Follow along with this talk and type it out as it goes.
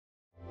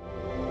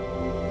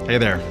Hey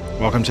there,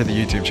 welcome to the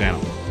YouTube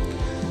channel.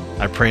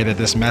 I pray that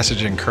this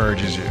message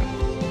encourages you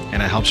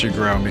and it helps you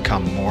grow and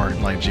become more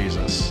like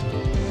Jesus.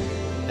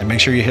 And make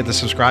sure you hit the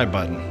subscribe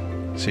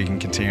button so you can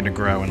continue to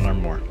grow and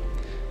learn more.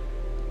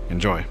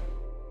 Enjoy.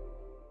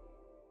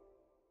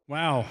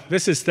 Wow,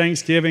 this is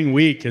Thanksgiving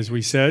week, as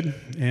we said,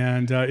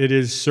 and it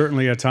is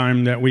certainly a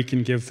time that we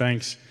can give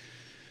thanks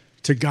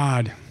to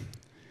God.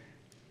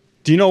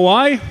 Do you know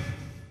why?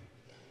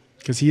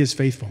 Because He is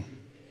faithful,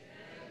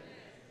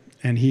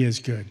 and He is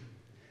good.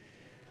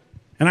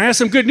 And I have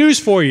some good news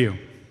for you.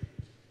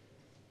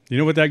 You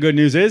know what that good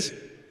news is?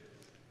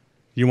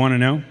 You want to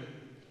know?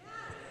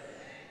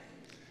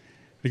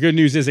 The good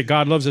news is that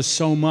God loves us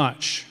so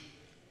much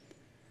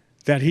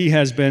that He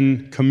has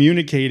been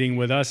communicating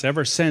with us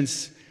ever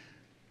since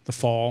the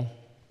fall.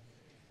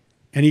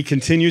 And He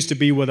continues to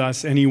be with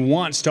us, and He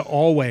wants to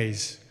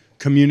always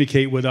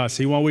communicate with us.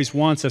 He always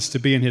wants us to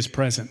be in His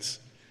presence.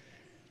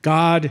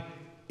 God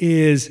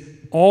is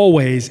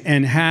always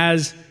and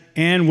has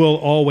and will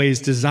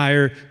always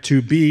desire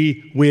to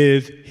be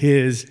with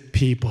His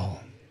people.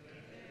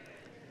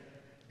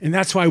 And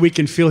that's why we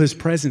can feel His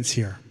presence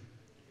here.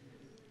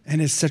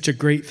 And it's such a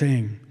great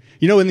thing.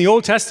 You know, in the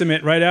Old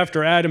Testament, right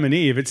after Adam and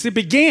Eve, it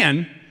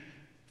began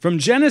from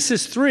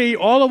Genesis 3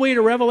 all the way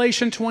to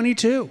Revelation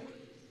 22.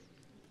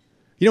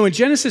 You know, in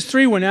Genesis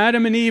 3, when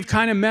Adam and Eve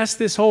kind of messed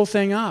this whole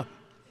thing up,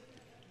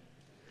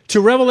 to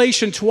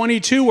Revelation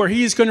 22, where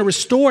He's going to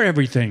restore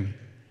everything.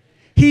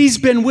 He's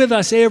been with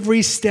us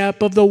every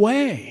step of the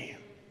way.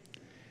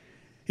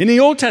 In the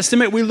Old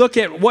Testament, we look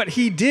at what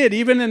He did,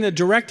 even in the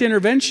direct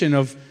intervention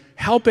of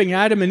helping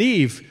Adam and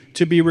Eve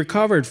to be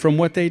recovered from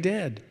what they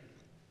did.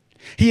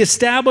 He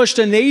established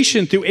a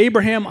nation through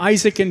Abraham,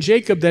 Isaac, and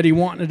Jacob that He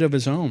wanted of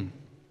His own.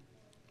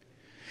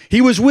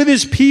 He was with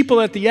His people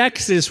at the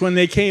Exodus when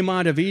they came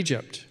out of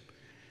Egypt.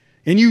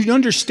 And you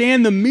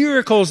understand the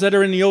miracles that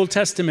are in the Old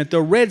Testament,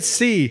 the Red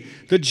Sea,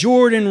 the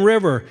Jordan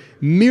River,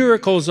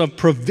 miracles of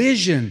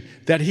provision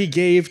that He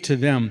gave to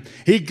them.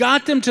 He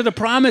got them to the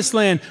Promised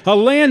Land, a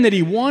land that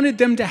He wanted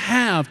them to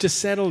have to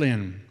settle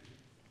in.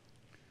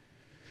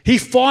 He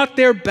fought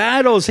their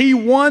battles. He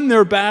won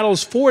their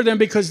battles for them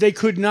because they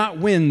could not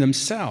win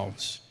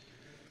themselves.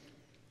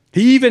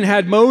 He even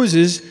had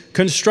Moses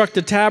construct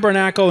a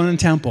tabernacle and a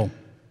temple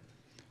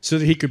so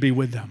that He could be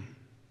with them.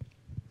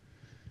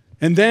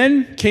 And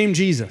then came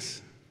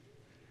Jesus,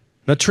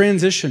 the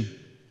transition.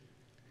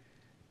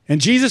 And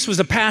Jesus was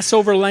a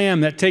Passover lamb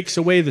that takes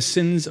away the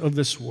sins of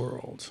this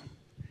world.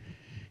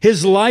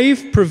 His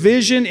life,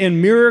 provision,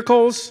 and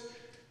miracles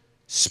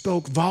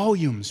spoke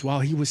volumes while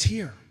He was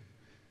here.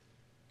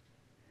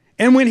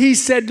 And when He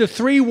said the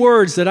three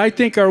words that I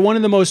think are one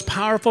of the most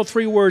powerful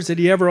three words that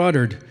He ever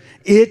uttered,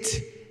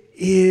 "It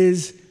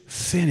is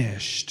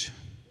finished."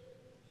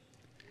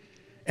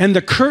 And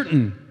the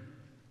curtain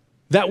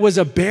that was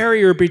a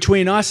barrier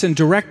between us and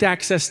direct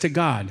access to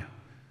God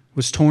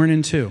was torn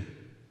in two.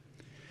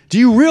 Do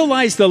you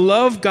realize the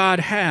love God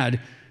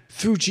had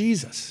through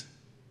Jesus?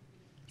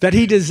 That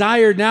He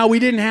desired now we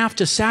didn't have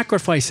to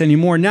sacrifice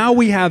anymore. Now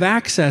we have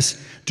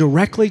access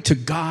directly to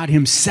God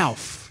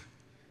Himself.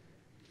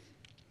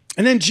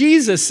 And then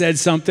Jesus said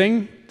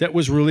something that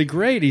was really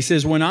great. He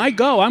says, when I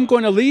go, I'm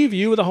going to leave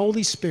you with the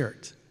Holy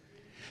Spirit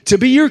to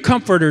be your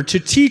comforter, to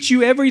teach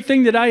you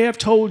everything that I have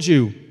told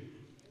you.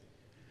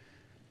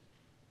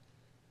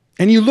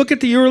 And you look at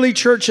the early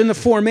church and the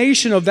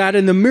formation of that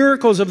and the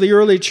miracles of the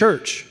early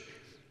church.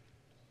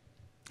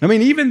 I mean,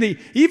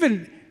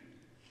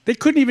 they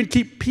couldn't even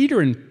keep Peter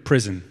in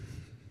prison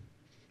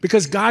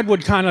because God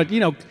would kind of,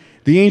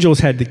 the angels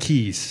had the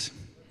keys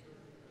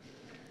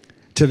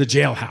to the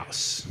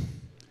jailhouse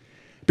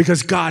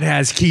because God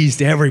has keys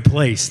to every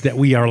place that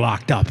we are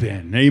locked up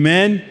in.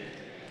 Amen?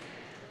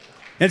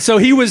 And so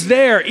He was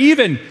there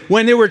even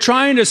when they were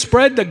trying to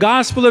spread the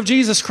gospel of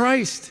Jesus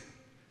Christ.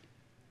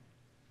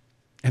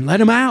 And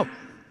let Him out.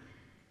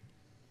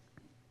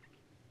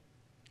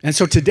 And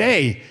so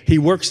today, He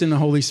works in the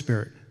Holy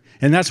Spirit.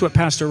 And that's what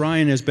Pastor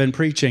Ryan has been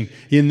preaching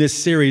in this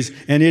series.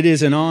 And it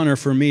is an honor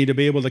for me to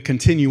be able to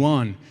continue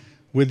on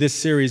with this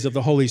series of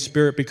the Holy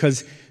Spirit,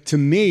 because to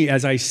me,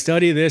 as I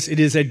study this,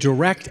 it is a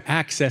direct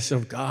access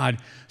of God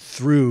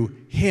through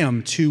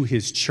Him to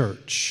His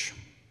church.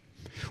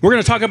 We're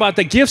going to talk about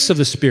the gifts of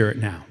the Spirit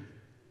now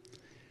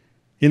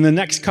in the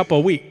next couple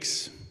of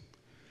weeks.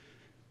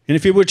 And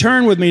if you would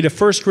turn with me to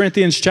 1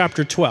 Corinthians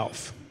chapter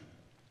 12.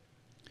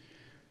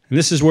 And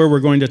this is where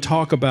we're going to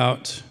talk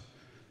about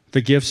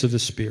the gifts of the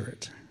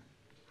Spirit.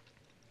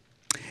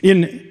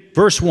 In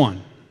verse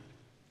 1,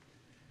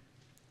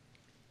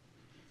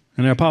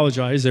 and I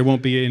apologize, there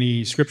won't be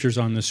any scriptures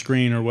on the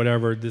screen or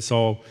whatever. This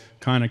all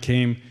kind of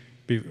came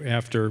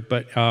after,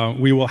 but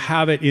we will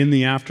have it in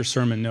the after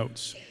sermon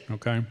notes,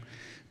 okay?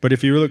 But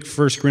if you look at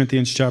 1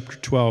 Corinthians chapter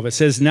 12, it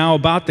says, now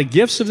about the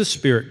gifts of the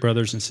Spirit,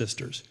 brothers and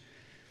sisters,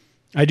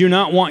 I do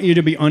not want you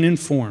to be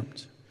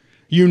uninformed.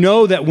 You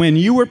know that when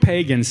you were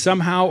pagans,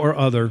 somehow or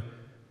other,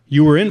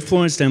 you were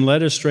influenced and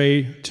led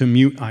astray to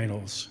mute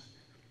idols.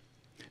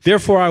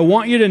 Therefore, I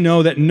want you to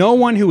know that no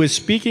one who is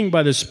speaking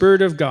by the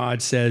Spirit of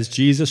God says,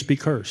 Jesus be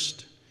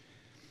cursed.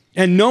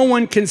 And no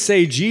one can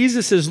say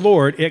Jesus is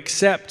Lord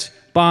except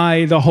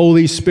by the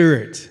Holy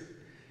Spirit.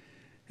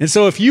 And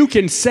so if you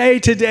can say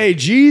today,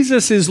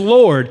 Jesus is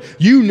Lord,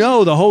 you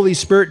know the Holy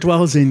Spirit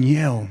dwells in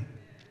you.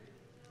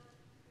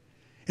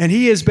 And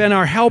he has been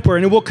our helper,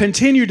 and it will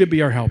continue to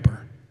be our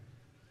helper.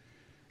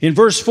 In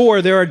verse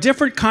 4, there are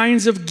different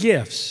kinds of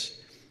gifts,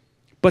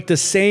 but the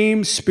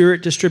same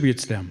Spirit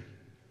distributes them.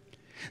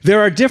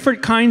 There are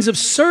different kinds of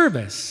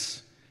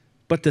service,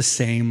 but the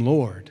same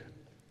Lord.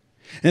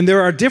 And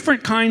there are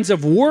different kinds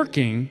of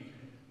working,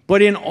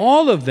 but in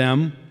all of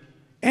them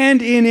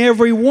and in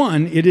every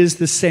one, it is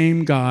the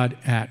same God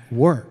at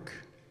work.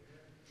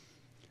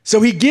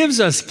 So he gives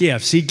us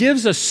gifts, he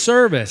gives us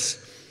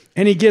service,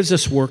 and he gives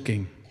us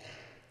working.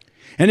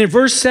 And in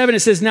verse 7, it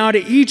says, now to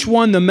each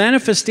one the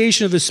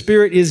manifestation of the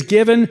Spirit is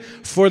given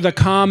for the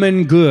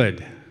common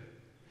good.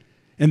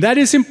 And that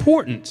is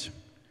important,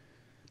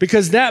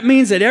 because that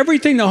means that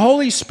everything the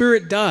Holy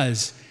Spirit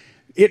does,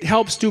 it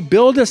helps to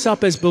build us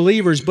up as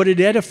believers, but it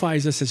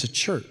edifies us as a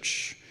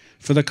church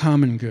for the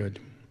common good.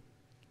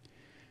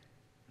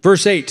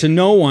 Verse 8,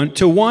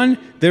 to one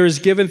there is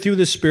given through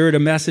the Spirit a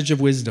message of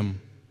wisdom,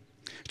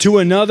 to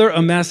another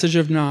a message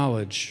of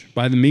knowledge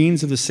by the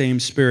means of the same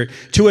Spirit,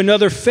 to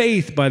another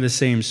faith by the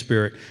same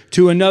Spirit,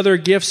 to another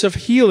gifts of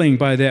healing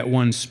by that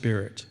one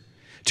Spirit,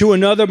 to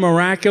another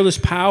miraculous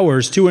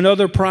powers, to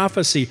another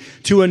prophecy,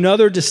 to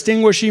another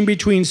distinguishing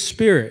between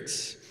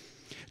spirits,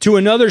 to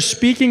another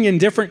speaking in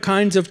different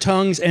kinds of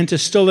tongues, and to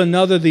still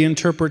another the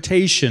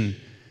interpretation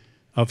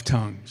of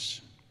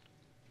tongues.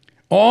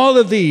 All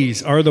of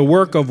these are the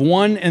work of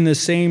one and the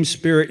same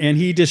Spirit, and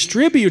he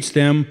distributes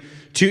them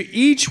to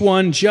each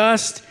one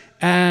just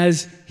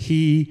as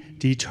he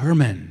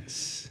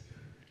determines.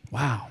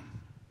 Wow.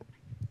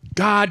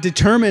 God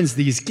determines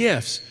these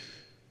gifts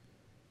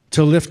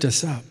to lift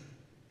us up.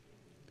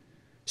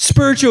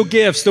 Spiritual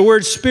gifts, the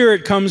word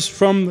spirit comes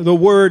from the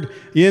word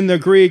in the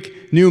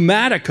Greek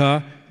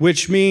pneumatica,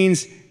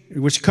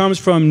 which comes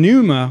from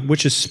pneuma,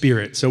 which is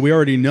spirit. So we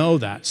already know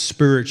that,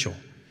 spiritual.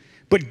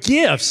 But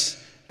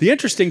gifts, the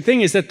interesting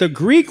thing is that the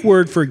Greek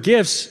word for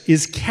gifts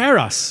is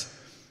charis,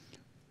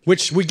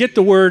 which we get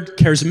the word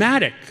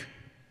charismatic.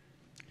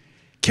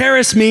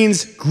 Charis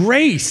means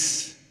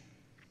grace.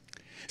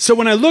 So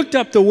when I looked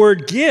up the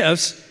word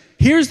gifts,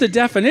 here's the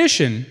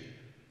definition.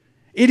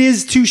 It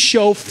is to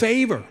show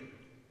favor,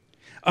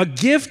 a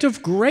gift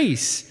of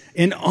grace,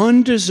 an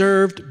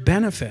undeserved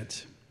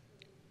benefit.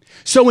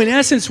 So in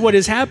essence, what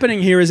is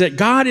happening here is that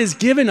God has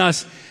given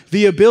us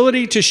the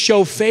ability to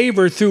show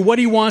favor through what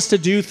he wants to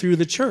do through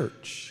the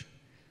church.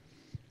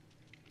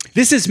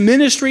 This is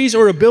ministries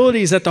or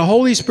abilities that the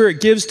Holy Spirit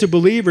gives to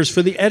believers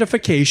for the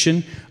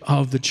edification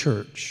of the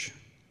church.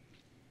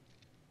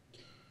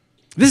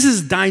 This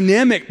is a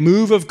dynamic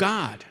move of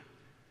God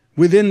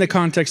within the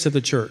context of the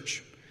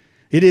church.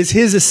 It is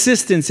his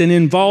assistance and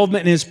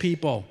involvement in his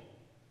people.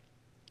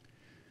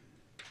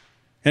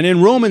 And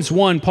in Romans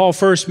 1, Paul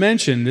first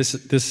mentioned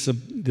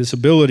this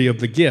ability of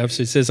the gifts.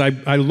 It says,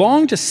 I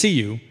long to see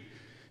you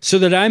so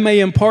that I may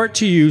impart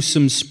to you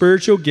some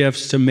spiritual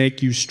gifts to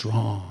make you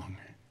strong.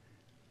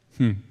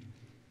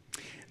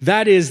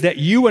 That is, that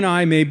you and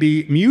I may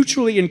be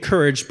mutually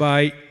encouraged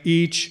by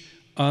each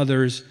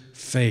other's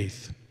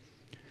faith.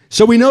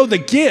 So we know the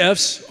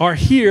gifts are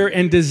here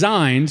and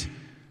designed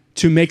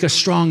to make us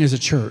strong as a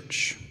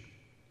church.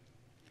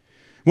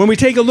 When we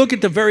take a look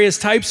at the various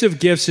types of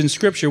gifts in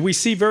Scripture, we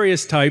see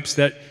various types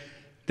that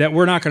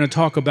we're not going to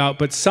talk about,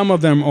 but some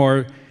of them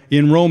are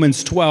in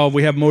Romans 12.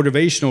 We have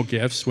motivational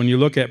gifts. When you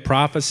look at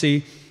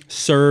prophecy,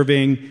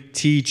 serving,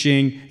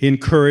 teaching,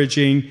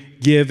 encouraging,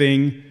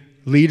 giving,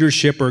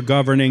 leadership or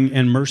governing,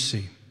 and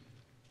mercy.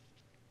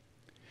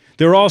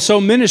 There are also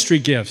ministry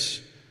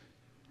gifts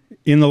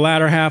in the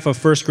latter half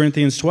of 1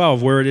 Corinthians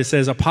 12, where it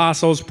says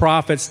apostles,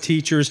 prophets,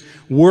 teachers,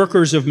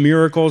 workers of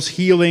miracles,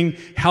 healing,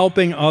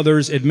 helping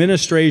others,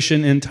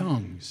 administration, and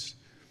tongues.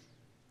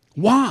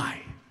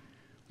 Why?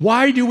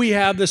 Why do we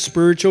have the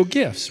spiritual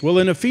gifts? Well,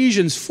 in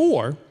Ephesians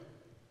 4,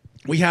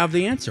 we have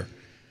the answer.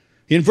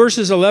 In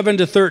verses 11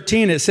 to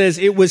 13, it says,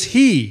 it was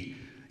he.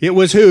 It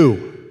was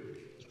who?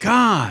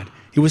 God.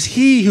 It was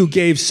he who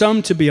gave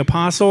some to be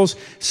apostles,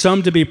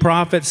 some to be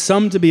prophets,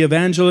 some to be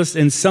evangelists,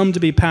 and some to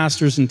be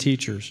pastors and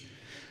teachers.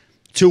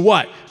 To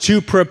what?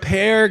 To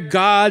prepare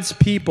God's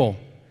people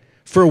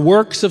for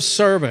works of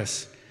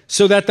service,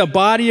 so that the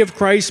body of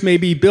Christ may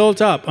be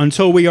built up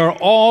until we are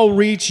all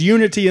reach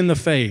unity in the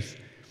faith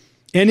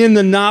and in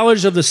the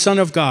knowledge of the Son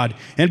of God,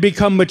 and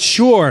become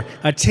mature,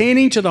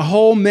 attaining to the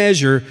whole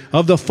measure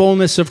of the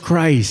fullness of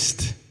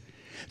Christ.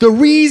 The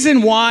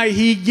reason why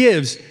he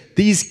gives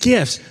these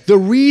gifts, the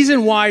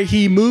reason why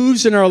he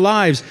moves in our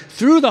lives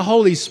through the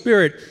Holy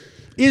Spirit,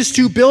 is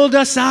to build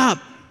us up.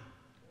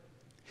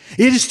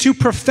 It is to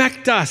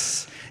perfect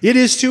us. It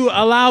is to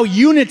allow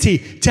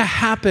unity to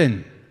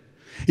happen.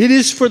 It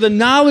is for the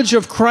knowledge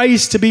of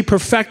Christ to be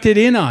perfected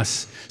in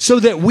us so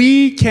that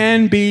we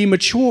can be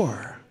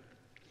mature.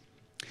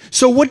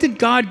 So what did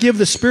God give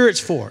the spirits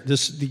for?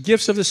 The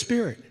gifts of the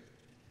Spirit.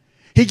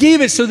 He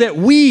gave it so that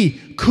we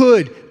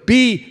could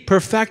be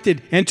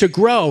perfected and to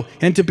grow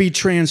and to be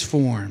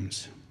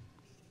transformed.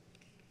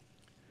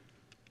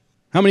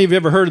 How many of you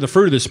have ever heard of the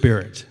fruit of the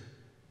Spirit?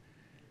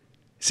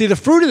 See, the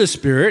fruit of the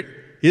Spirit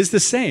is the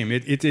same.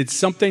 It's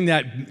something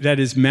that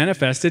is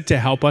manifested to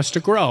help us to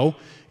grow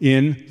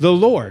in the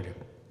Lord.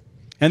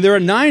 And there are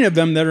 9 of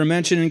them that are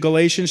mentioned in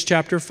Galatians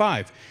chapter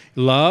 5.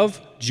 Love,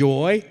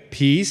 joy,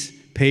 peace,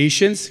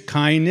 patience,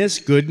 kindness,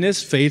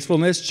 goodness,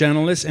 faithfulness,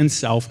 gentleness, and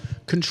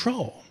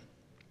self-control.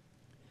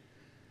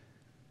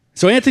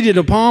 So Anthony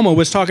De Palma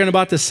was talking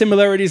about the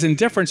similarities and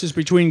differences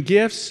between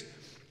gifts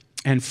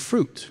and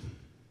fruit.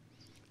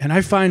 And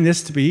I find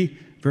this to be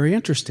very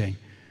interesting.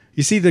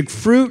 You see, the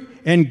fruit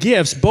and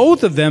gifts,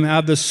 both of them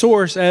have the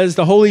source as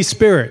the Holy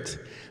Spirit.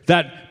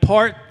 That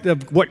part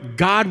of what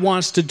God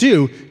wants to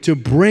do to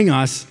bring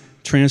us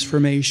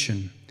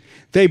transformation.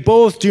 They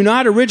both do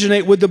not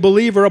originate with the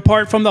believer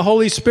apart from the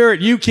Holy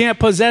Spirit. You can't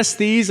possess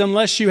these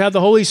unless you have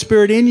the Holy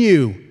Spirit in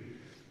you.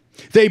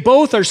 They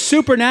both are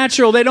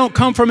supernatural. They don't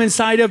come from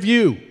inside of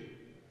you.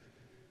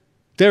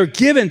 They're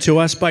given to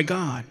us by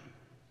God.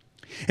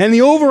 And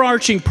the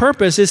overarching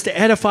purpose is to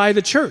edify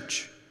the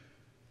church,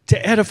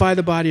 to edify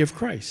the body of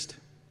Christ.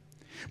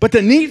 But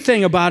the neat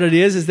thing about it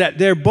is that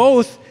they're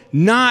both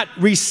not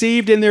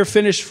received in their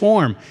finished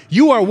form.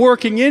 You are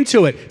working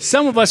into it.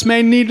 Some of us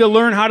may need to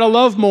learn how to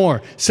love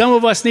more. Some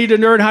of us need to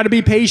learn how to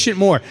be patient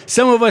more.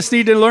 Some of us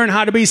need to learn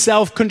how to be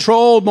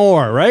self-controlled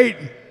more, right?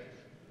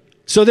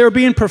 So they're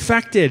being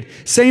perfected.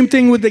 Same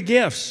thing with the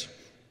gifts.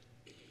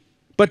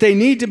 But they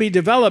need to be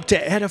developed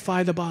to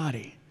edify the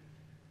body,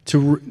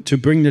 to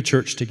bring the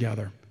church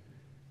together.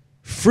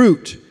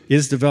 Fruit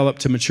is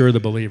developed to mature the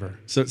believer.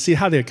 So see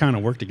how they kind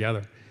of work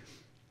together.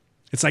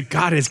 It's like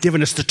God has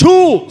given us the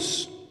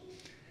tools.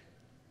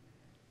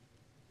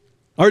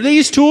 Are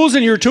these tools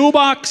in your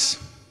toolbox?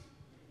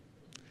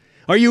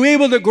 Are you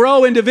able to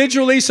grow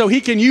individually so He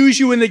can use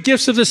you in the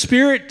gifts of the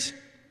Spirit?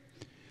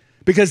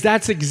 Because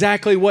that's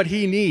exactly what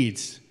He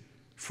needs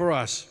for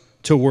us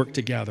to work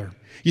together.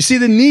 You see,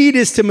 the need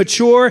is to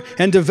mature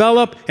and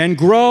develop and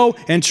grow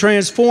and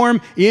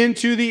transform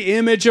into the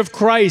image of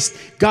Christ.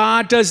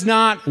 God does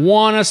not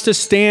want us to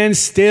stand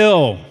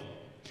still.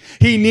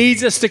 He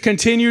needs us to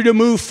continue to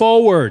move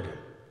forward.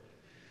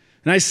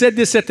 And I said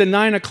this at the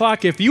 9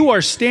 o'clock. If you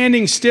are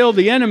standing still,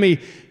 the enemy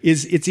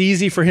it's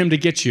easy for him to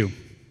get you.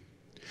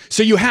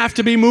 So you have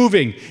to be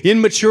moving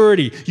in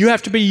maturity. You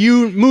have to be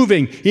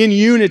moving in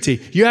unity.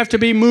 You have to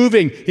be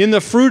moving in the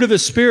fruit of the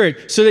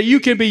Spirit so that you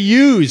can be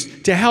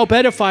used to help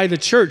edify the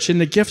church in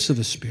the gifts of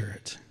the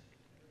Spirit.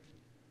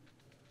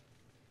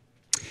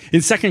 In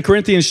 2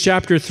 Corinthians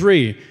chapter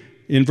 3,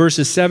 in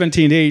verses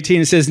 17 to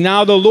 18, it says,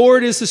 "Now the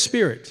Lord is the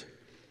Spirit.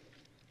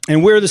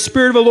 And where the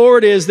Spirit of the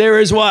Lord is, there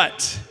is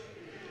what?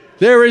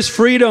 There is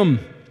freedom.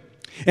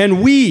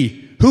 And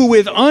we who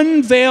with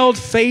unveiled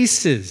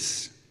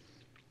faces,"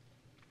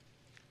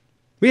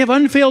 we have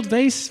unveiled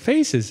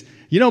faces.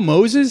 You know,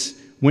 Moses,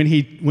 when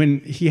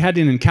he had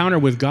an encounter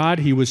with God,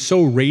 he was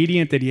so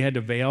radiant that he had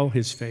to veil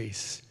his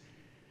face.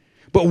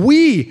 But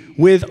we,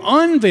 with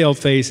unveiled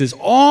faces,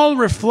 all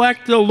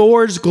reflect the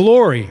Lord's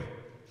glory.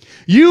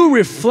 You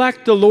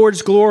reflect the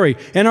Lord's glory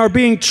and are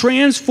being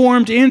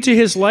transformed into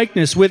His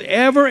likeness with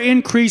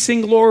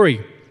ever-increasing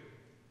glory,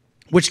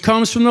 which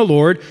comes from the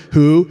Lord,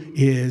 who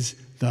is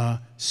the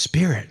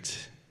Spirit.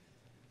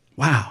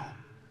 Wow.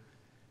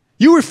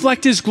 You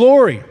reflect His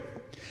glory.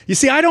 You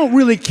see, I don't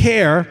really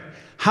care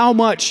how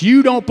much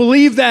you don't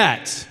believe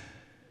that.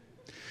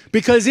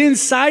 Because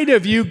inside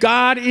of you,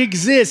 God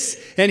exists,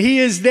 and He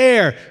is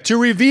there to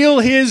reveal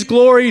His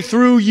glory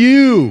through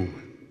you.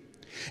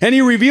 And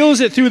He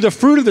reveals it through the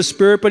fruit of the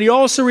Spirit, but He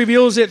also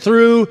reveals it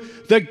through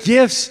the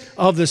gifts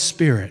of the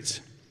Spirit.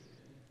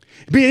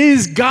 It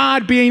is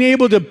God being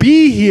able to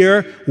be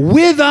here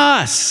with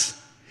us.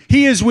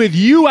 He is with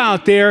you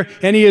out there,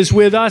 and He is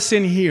with us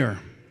in here.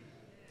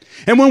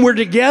 And when we're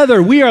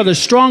together, we are the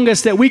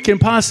strongest that we can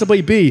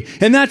possibly be.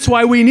 And that's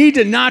why we need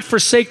to not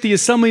forsake the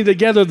assembling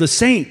together of the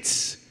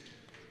saints.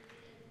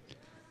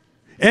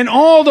 And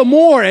all the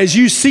more as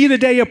you see the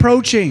day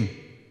approaching.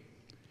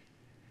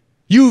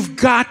 You've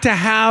got to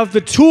have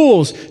the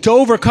tools to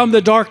overcome the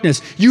darkness.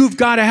 You've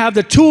got to have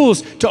the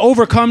tools to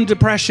overcome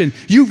depression.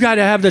 You've got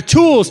to have the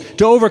tools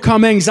to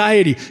overcome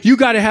anxiety. You've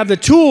got to have the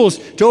tools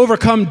to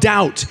overcome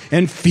doubt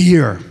and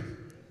fear.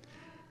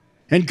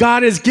 And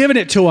God has given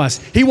it to us.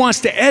 He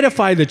wants to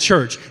edify the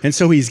church, and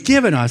so He's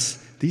given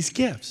us these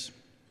gifts.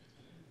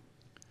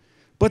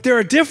 But there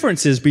are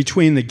differences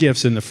between the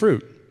gifts and the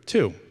fruit,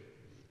 too.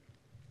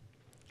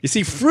 You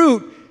see,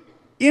 fruit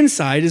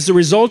inside is the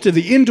result of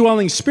the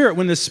indwelling Spirit.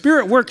 When the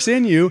Spirit works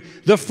in you,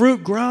 the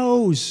fruit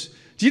grows.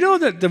 Do you know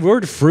that the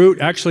word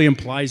fruit actually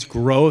implies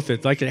growth?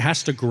 It's like it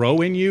has to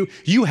grow in you.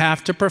 You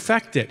have to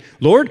perfect it.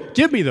 Lord,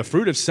 give me the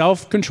fruit of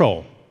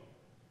self-control.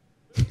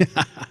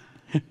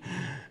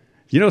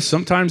 You know,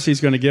 sometimes He's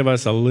going to give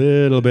us a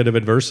little bit of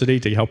adversity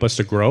to help us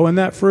to grow in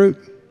that fruit.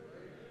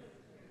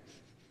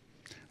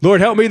 Lord,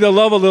 help me to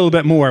love a little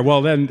bit more.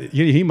 Well, then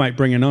He might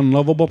bring an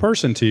unlovable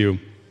person to you.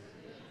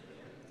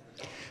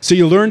 So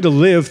you learn to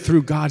live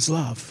through God's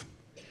love.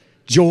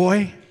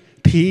 Joy,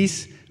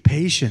 peace,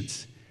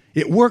 patience.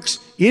 It works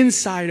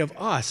inside of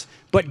us.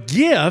 But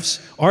gifts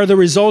are the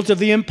result of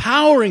the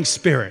empowering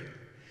Spirit.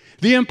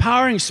 The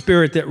empowering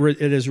Spirit that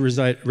it is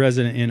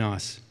resident in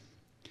us.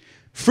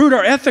 Fruit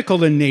are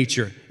ethical in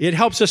nature. It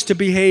helps us to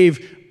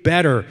behave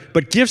better.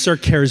 But gifts are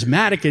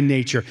charismatic in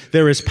nature.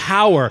 There is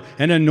power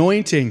and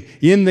anointing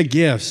in the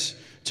gifts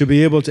to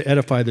be able to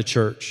edify the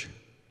church.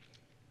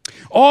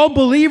 All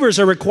believers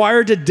are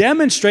required to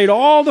demonstrate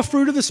all the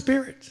fruit of the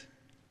Spirit.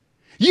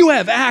 You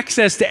have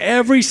access to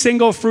every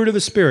single fruit of the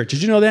Spirit.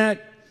 Did you know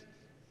that?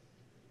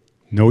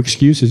 No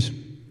excuses.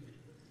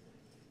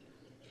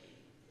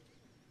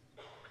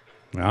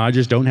 Well, I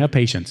just don't have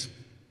patience.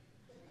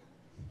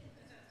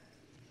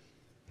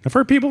 I've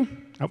heard people,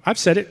 I've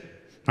said it,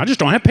 I just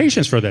don't have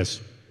patience for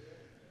this.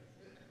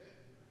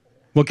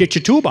 Well, get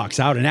your toolbox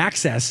out and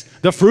access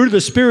the fruit of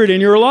the Spirit in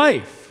your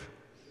life.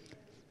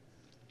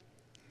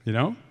 You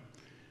know?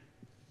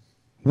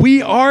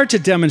 We are to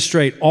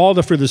demonstrate all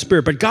the fruit of the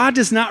Spirit, but God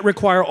does not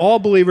require all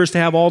believers to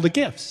have all the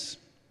gifts.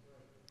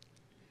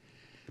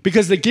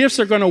 Because the gifts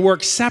are going to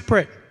work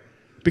separate,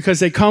 because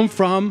they come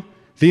from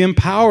the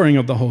empowering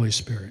of the Holy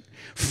Spirit.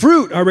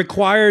 Fruit are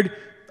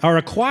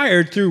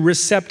acquired through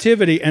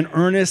receptivity and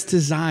earnest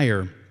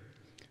desire,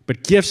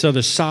 but gifts are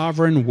the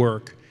sovereign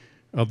work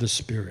of the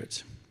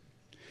Spirit.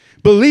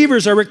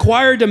 Believers are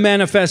required to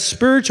manifest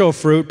spiritual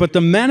fruit, but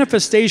the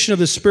manifestation of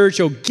the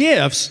spiritual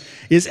gifts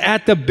is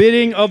at the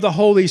bidding of the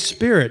Holy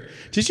Spirit.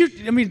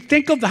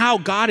 Think of how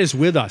God is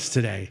with us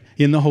today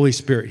in the Holy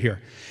Spirit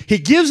here. He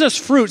gives us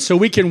fruit so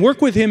we can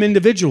work with Him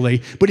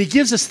individually, but He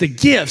gives us the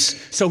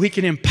gifts so He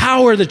can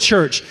empower the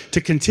church to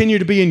continue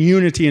to be in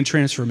unity and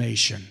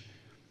transformation.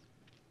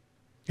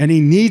 And He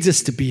needs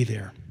us to be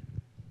there.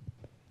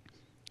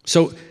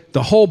 So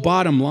the whole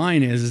bottom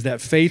line is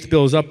that faith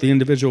builds up the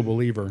individual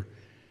believer,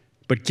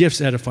 but gifts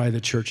edify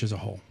the church as a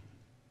whole.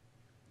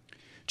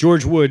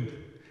 George Wood,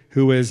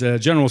 who is a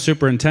general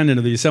superintendent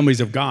of the Assemblies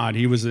of God,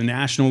 he was a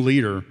national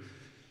leader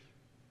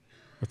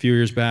a few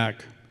years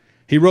back.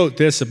 He wrote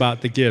this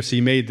about the gifts.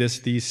 He made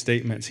these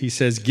statements. He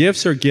says,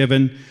 gifts are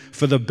given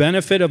for the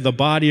benefit of the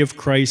body of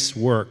Christ's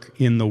work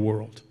in the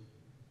world.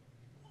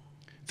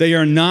 They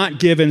are not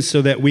given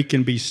so that we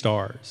can be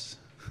stars.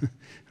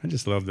 I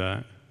just love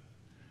that.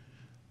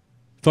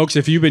 Folks,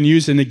 if you've been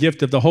using the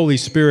gift of the Holy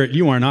Spirit,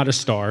 you are not a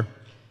star.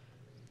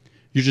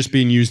 You're just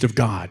being used of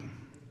God.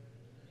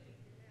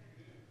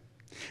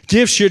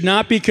 Gifts should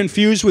not be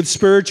confused with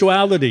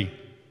spirituality.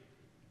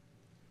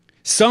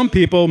 Some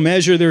people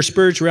measure their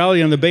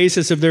spirituality on the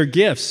basis of their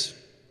gifts.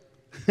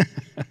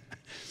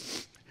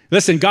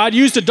 Listen, God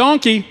used a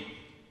donkey.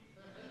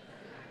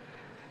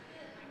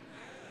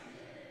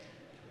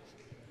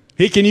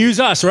 He can use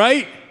us,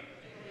 right?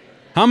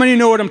 How many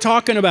know what I'm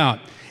talking about?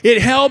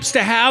 It helps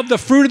to have the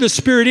fruit of the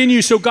Spirit in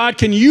you so God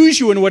can use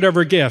you in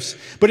whatever gifts.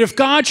 But if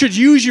God should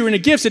use you in the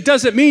gifts, it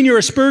doesn't mean you're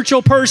a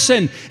spiritual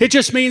person. It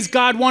just means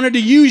God wanted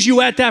to use you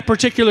at that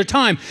particular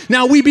time.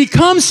 Now, we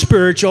become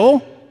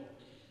spiritual,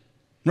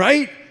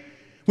 right?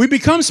 We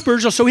become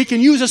spiritual so He can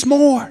use us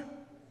more.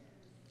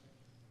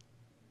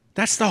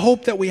 That's the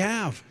hope that we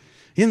have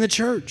in the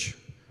church.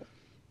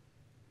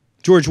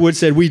 George Wood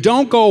said, we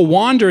don't go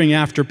wandering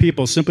after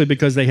people simply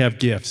because they have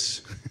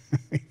gifts.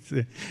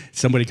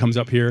 Somebody comes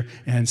up here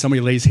and somebody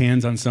lays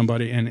hands on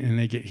somebody and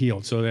they get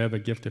healed. So they have a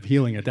gift of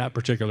healing at that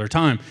particular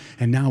time.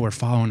 And now we're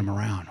following them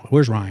around.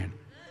 Where's Ryan?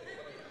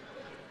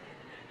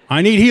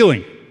 I need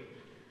healing.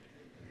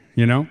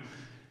 You know?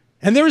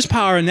 And there is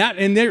power in that.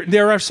 And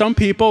there are some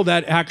people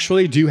that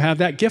actually do have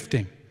that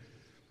gifting.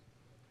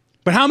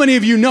 But how many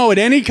of you know at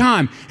any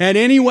time, at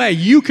any way,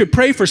 you could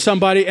pray for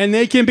somebody and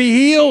they can be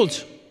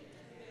healed?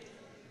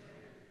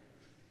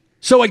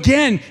 So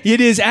again, it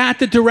is at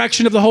the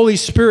direction of the Holy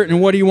Spirit and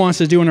what He wants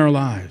to do in our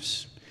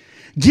lives.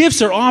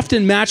 Gifts are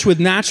often matched with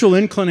natural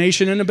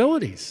inclination and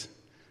abilities.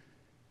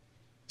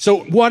 So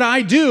what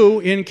I do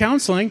in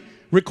counseling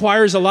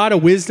requires a lot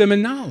of wisdom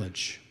and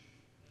knowledge.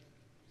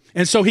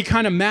 And so He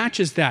kind of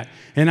matches that.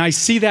 And I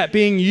see that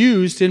being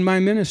used in my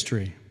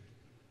ministry.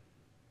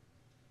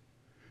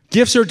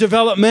 Gifts are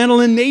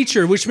developmental in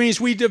nature, which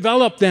means we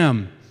develop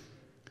them.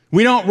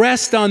 We don't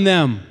rest on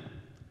them.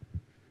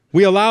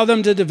 We allow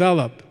them to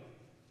develop.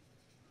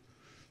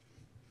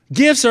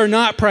 Gifts are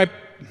not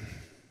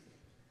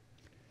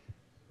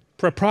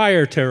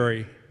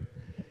proprietary.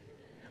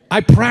 I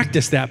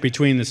practiced that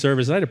between the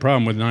services. I had a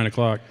problem with 9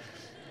 o'clock.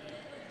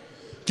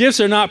 Gifts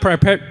are not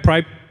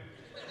proprietary.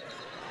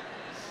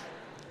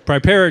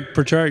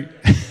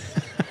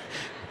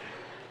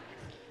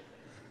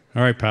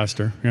 All right,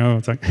 Pastor. You know,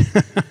 it's like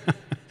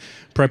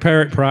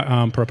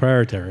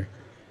proprietary.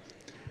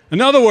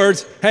 In other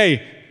words,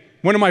 hey,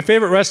 one of my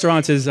favorite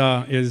restaurants is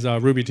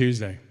Ruby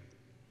Tuesday.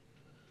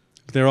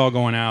 They're all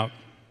going out.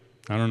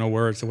 I don't know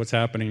where, so what's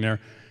happening there.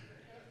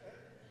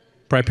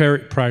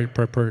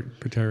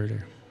 Proprietary.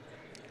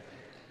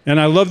 And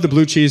I love the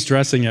blue cheese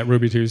dressing at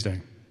Ruby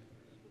Tuesday.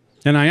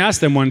 And I asked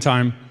them one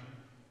time,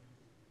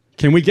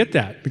 can we get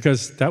that?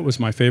 Because that was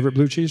my favorite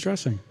blue cheese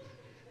dressing.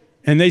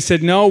 And they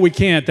said, no, we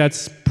can't.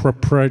 That's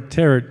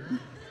proprietary.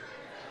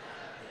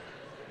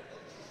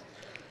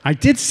 I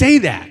did say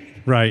that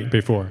right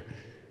before.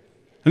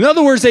 In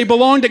other words, they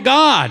belong to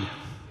God.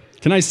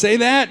 Can I say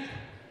that?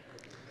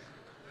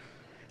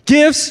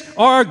 Gifts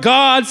are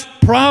God's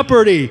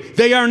property.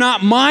 They are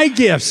not my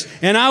gifts,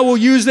 and I will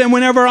use them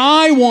whenever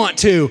I want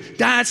to.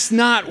 That's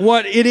not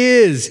what it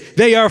is.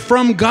 They are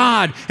from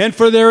God, and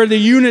for they're the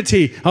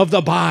unity of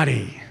the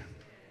body.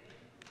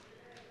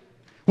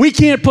 We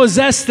can't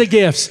possess the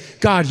gifts.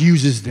 God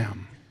uses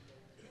them.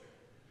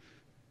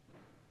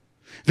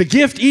 The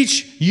gift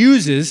each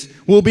uses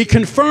will be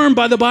confirmed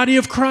by the body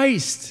of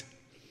Christ.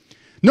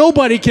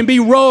 Nobody can be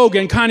rogue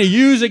and kind of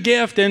use a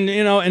gift, and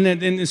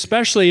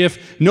especially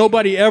if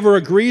nobody ever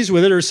agrees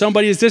with it or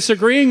somebody is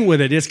disagreeing with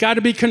it. It's got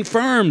to be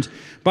confirmed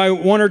by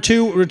one or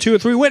two or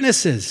three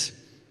witnesses.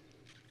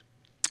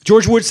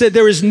 George Wood said,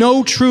 there is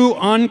no true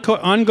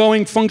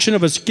ongoing function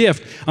of a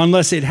gift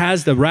unless it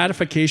has the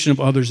ratification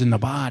of others in the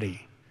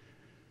body.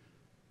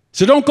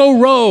 So don't go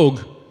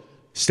rogue.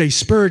 Stay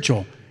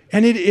spiritual.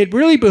 And it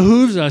really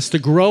behooves us to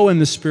grow in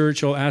the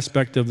spiritual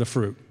aspect of the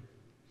fruit.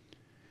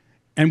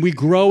 And we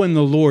grow in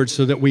the Lord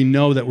so that we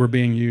know that we're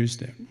being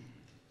used in.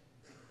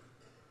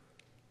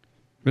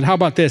 But how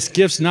about this?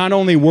 Gifts not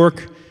only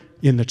work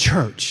in the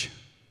church,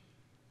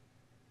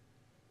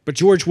 but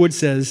George Wood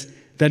says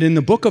that in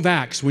the book of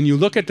Acts, when you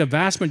look at the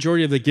vast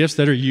majority of the gifts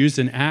that are used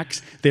in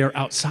Acts, they are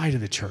outside of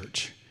the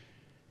church,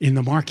 in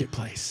the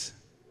marketplace.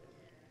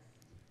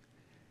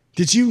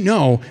 Did you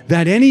know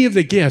that any of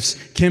the gifts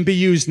can be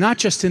used not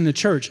just in the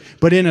church,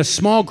 but in a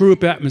small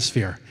group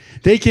atmosphere?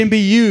 They can be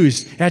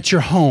used at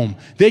your home.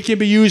 They can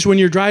be used when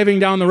you're driving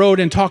down the road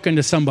and talking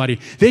to somebody.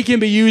 They can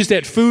be used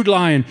at Food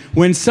Lion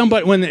when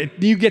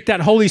you get that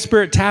Holy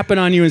Spirit tapping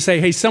on you and say,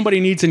 hey, somebody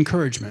needs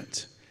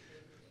encouragement.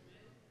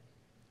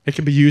 It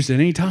can be used at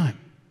any time,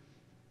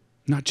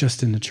 not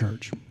just in the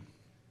church.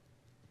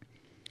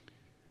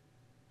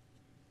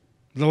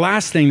 The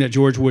last thing that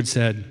George Wood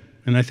said,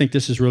 and I think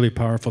this is really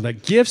powerful,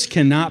 that gifts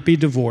cannot be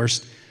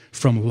divorced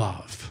from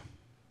love.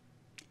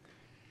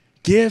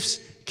 Gifts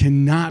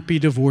cannot be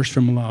divorced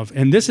from love.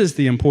 And this is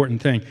the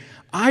important thing.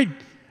 I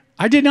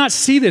did not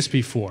see this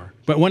before,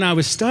 but when I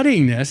was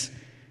studying this,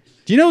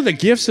 do you know the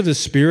gifts of the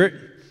Spirit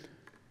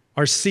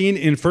are seen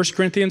in 1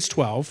 Corinthians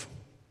 12,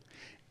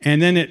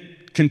 and then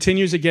it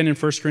continues again in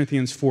 1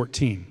 Corinthians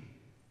 14.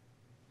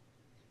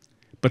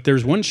 But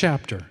there's one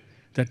chapter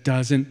that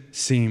doesn't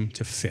seem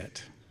to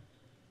fit.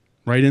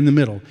 Right in the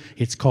middle.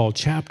 It's called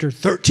chapter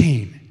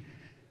 13.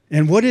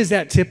 And what is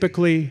that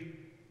typically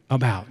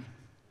about?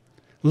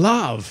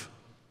 Love.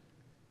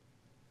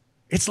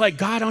 It's like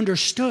God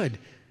understood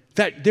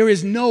that there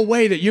is no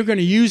way that you're going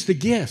to use the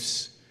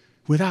gifts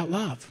without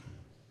love.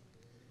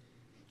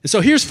 And so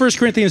here's 1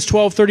 Corinthians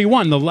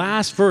 12:31, the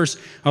last verse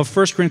of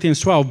 1 Corinthians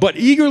 12. But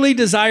eagerly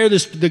desire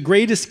the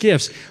greatest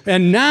gifts,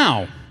 and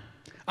now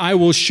I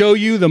will show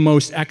you the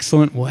most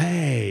excellent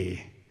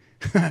way.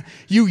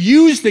 You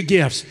use the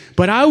gifts,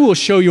 but I will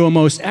show you a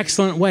most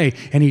excellent way.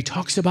 And he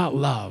talks about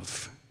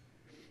love.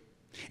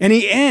 And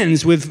he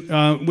ends with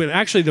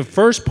actually the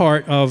first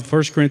part of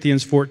 1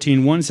 Corinthians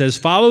 14:1 says,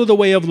 follow the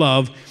way of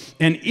love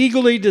and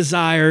eagerly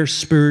desire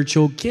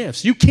spiritual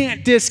gifts. You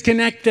can't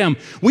disconnect them.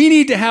 We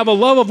need to have a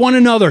love of one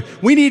another.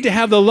 We need to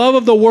have the love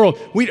of the world.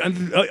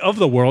 Of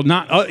the world,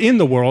 not in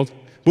the world,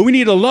 but we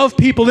need to love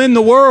people in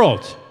the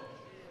world.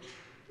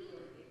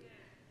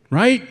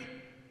 Right?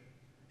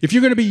 If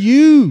you're going to be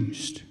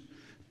used.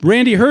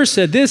 Randy Hurst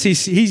said this.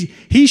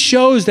 He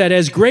shows that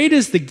as great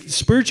as the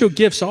spiritual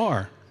gifts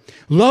are,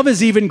 love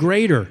is even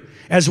greater.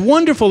 As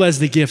wonderful as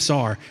the gifts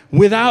are,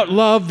 without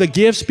love, the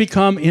gifts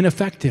become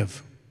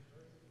ineffective.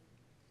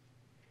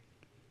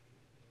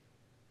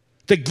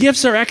 The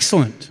gifts are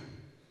excellent,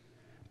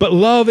 but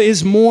love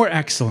is more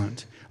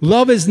excellent.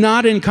 Love is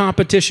not in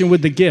competition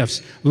with the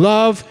gifts.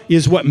 Love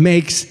is what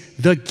makes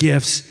the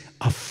gifts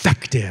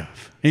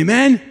effective.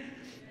 Amen?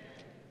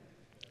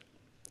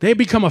 They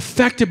become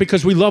effective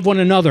because we love one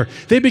another.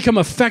 They become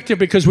effective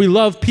because we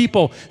love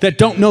people that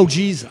don't know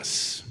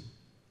Jesus.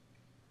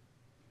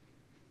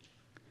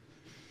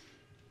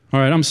 All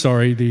right, I'm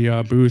sorry,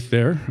 the booth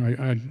there.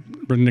 I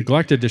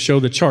neglected to show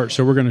the chart,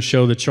 so we're going to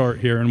show the chart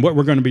here and what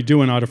we're going to be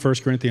doing out of 1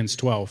 Corinthians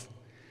 12.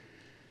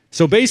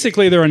 So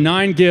basically, there are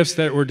 9 gifts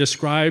that were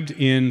described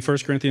in 1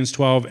 Corinthians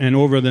 12, and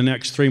over the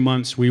next 3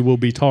 months, we will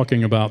be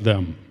talking about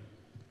them.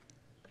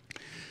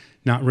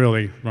 Not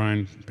really,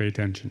 Ryan, pay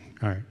attention.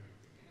 All right.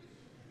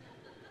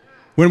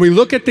 When we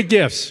look at the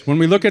gifts,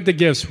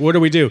 what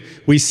do?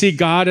 We see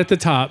God at the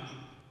top,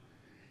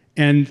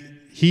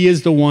 and he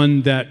is the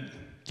one that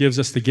gives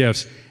us the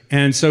gifts.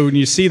 And so when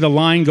you see the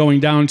line going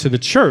down to the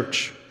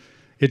church,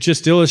 it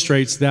just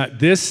illustrates that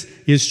this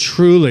is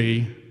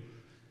truly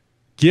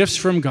gifts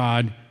from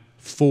God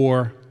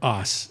for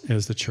us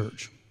as the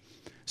church.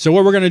 So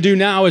what we're going to do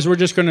now is we're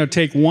just going to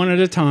take one at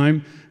a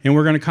time, and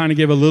we're going to kind of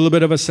give a little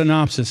bit of a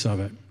synopsis of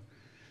it.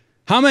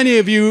 How many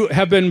of you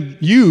have been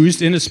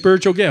used in a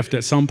spiritual gift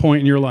at some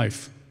point in your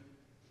life?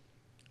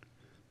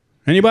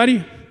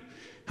 Anybody?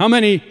 How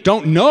many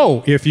don't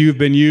know if you've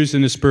been used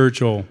in a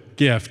spiritual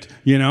gift,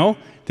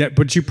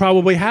 but you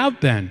probably have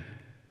been.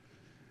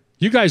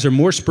 You guys are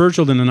more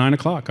spiritual than the 9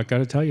 o'clock. I got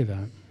to tell you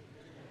that.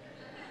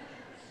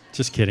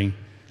 Just kidding.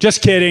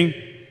 Just kidding.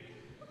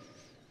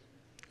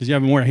 Because you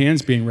have more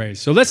hands being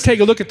raised. So let's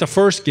take a look at the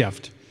first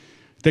gift.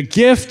 The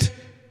gift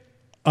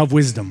of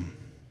wisdom.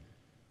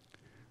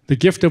 The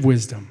gift of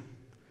wisdom.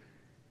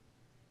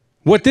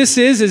 What this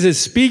is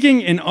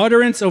speaking in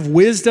utterance of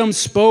wisdom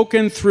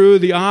spoken through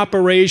the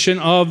operation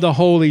of the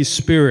Holy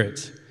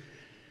Spirit.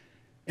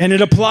 And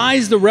it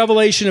applies the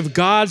revelation of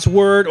God's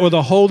word or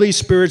the Holy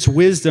Spirit's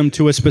wisdom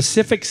to a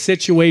specific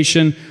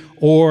situation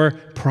or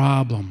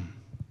problem.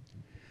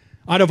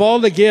 Out of all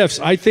the gifts,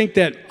 I think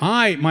that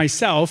I,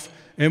 myself,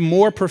 am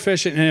more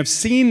proficient and have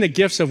seen the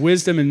gifts of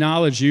wisdom and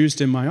knowledge used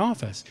in my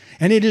office.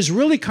 And it is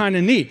really kind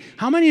of neat.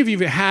 How many of you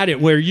have had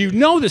it where you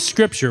know the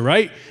scripture,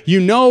 right? You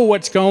know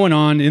what's going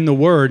on in the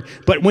word,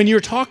 but when you're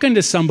talking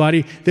to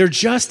somebody, there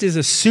just is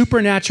a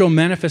supernatural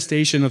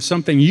manifestation of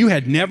something you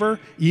had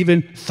never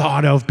even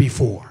thought of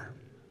before.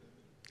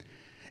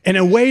 And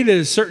a way that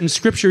a certain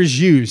scripture is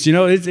used, you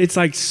know, it's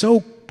like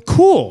so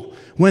cool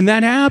when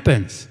that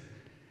happens.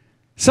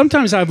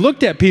 Sometimes I've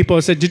looked at people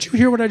and said, did you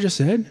hear what I just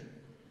said?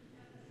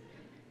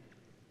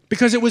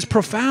 Because it was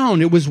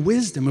profound, it was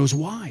wisdom, it was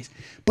wise.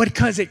 But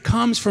because it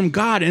comes from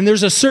God, and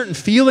there's a certain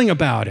feeling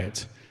about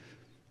it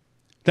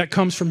that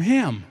comes from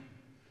Him.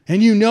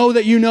 And you know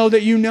that you know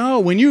that you know.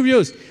 When you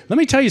use, let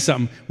me tell you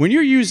something, when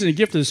you're using a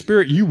gift of the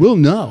Spirit, you will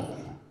know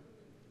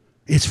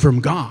it's from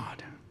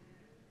God.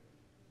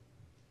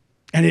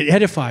 And it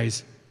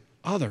edifies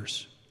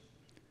others.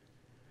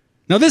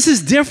 Now, this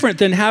is different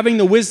than having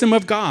the wisdom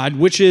of God,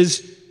 which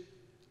is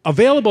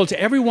available to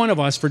every one of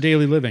us for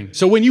daily living.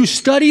 So when you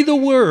study the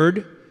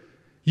Word,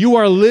 you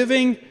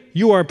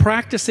are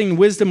practicing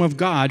wisdom of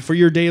God for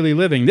your daily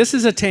living. This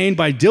is attained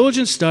by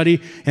diligent study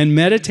and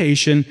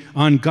meditation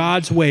on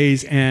God's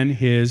ways and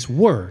His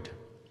Word.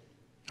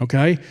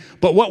 Okay?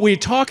 But what we're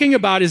talking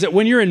about is that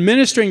when you're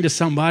administering to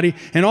somebody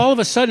and all of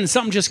a sudden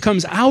something just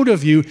comes out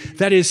of you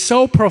that is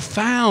so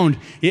profound,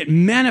 it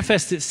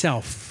manifests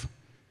itself.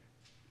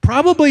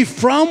 Probably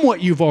from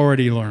what you've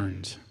already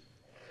learned.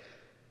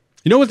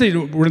 You know what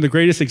one of the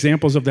greatest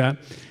examples of that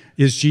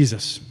is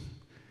Jesus.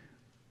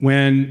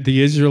 When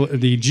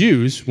the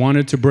Jews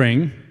wanted to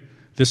bring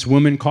this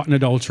woman caught in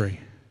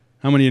adultery.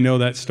 How many of you know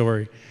that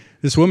story?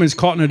 This woman's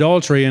caught in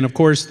adultery, and of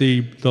course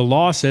the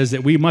law says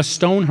that we must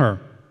stone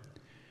her.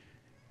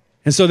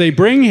 And so they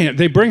bring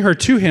her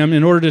to him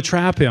in order to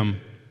trap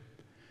him.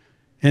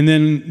 And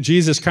then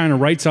Jesus kind of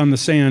writes on the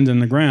sand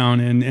and the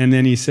ground, and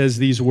then he says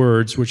these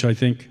words, which I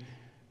think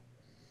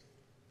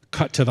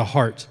cut to the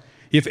heart.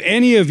 If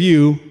any of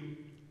you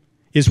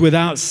is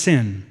without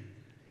sin,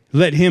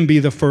 let him be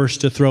the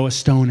first to throw a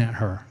stone at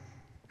her.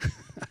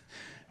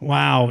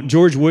 Wow.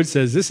 George Wood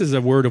says this is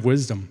a word of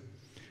wisdom.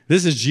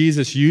 This is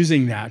Jesus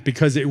using that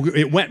because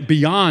it went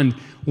beyond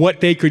what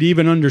they could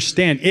even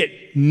understand.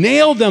 It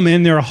nailed them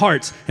in their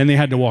hearts and they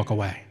had to walk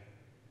away.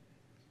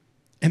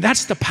 And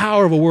that's the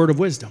power of a word of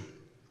wisdom.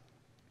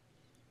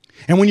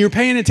 And when you're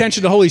paying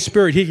attention to the Holy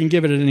Spirit, He can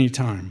give it at any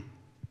time.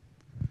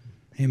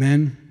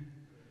 Amen.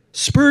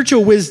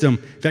 Spiritual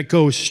wisdom that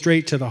goes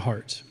straight to the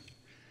heart.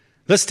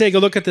 Let's take a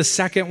look at the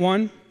second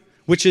one,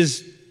 which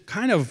is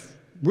kind of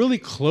really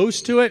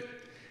close to it,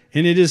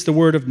 and it is the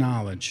word of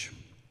knowledge.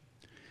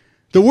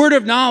 The word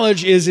of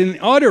knowledge is an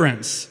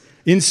utterance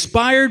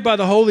inspired by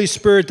the Holy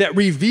Spirit that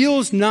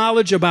reveals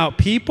knowledge about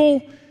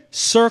people,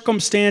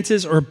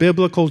 circumstances, or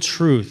biblical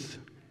truth.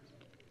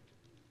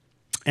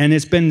 And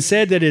it's been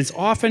said that it's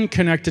often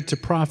connected to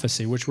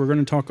prophecy, which we're going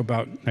to talk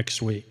about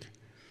next week.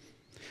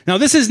 Now,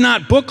 this is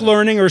not book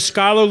learning or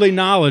scholarly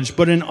knowledge,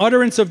 but an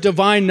utterance of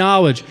divine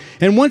knowledge.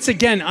 And once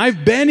again,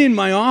 I've been in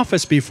my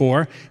office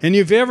before, and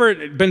you've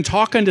ever been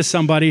talking to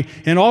somebody,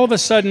 and all of a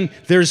sudden,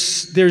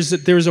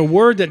 there's a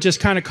word that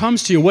just kind of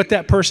comes to you, what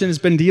that person has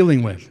been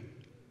dealing with.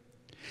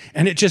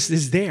 And it just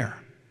is there.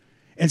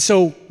 And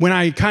so when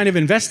I kind of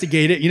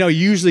investigate it, you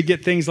usually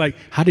get things like,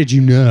 how did you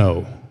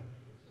know?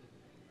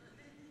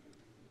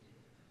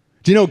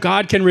 Do you know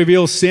God can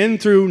reveal sin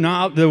through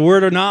the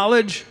word of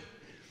knowledge?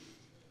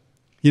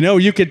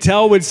 You could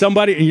tell with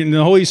somebody, and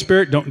the Holy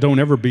Spirit, don't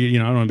ever be,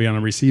 I don't want to be on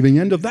the receiving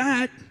end of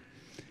that.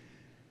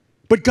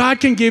 But God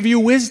can give you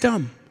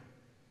wisdom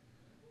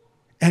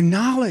and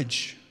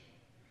knowledge.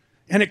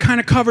 And it kind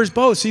of covers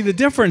both. See, the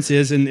difference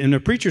is, and the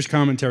preacher's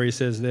commentary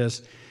says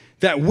this,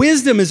 that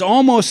wisdom is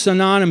almost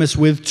synonymous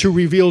with to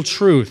reveal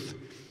truth.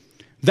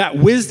 That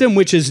wisdom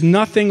which is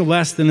nothing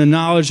less than the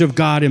knowledge of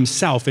God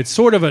Himself. It's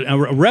sort of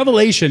a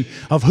revelation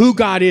of who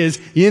God is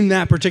in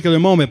that particular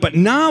moment. But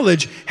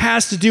knowledge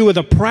has to do with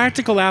a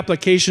practical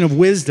application of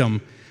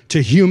wisdom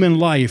to human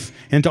life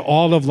and to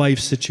all of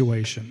life's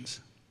situations.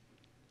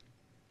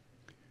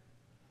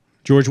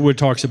 George Wood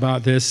talks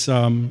about this,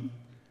 the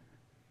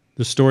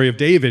story of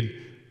David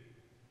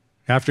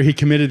after he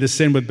committed the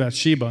sin with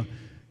Bathsheba,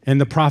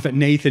 and the prophet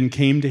Nathan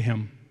came to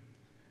him.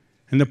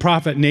 And the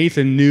prophet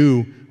Nathan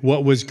knew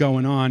what was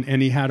going on,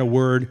 and he had a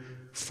word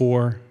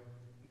for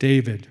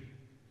David.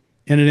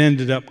 And it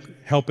ended up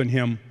helping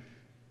him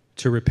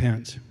to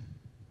repent.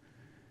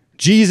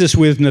 Jesus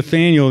with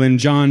Nathanael in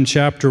John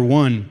chapter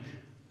 1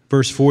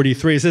 Verse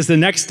 43, it says, the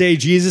next day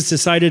Jesus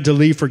decided to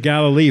leave for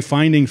Galilee.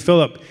 Finding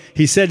Philip,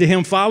 he said to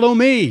him, follow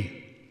me.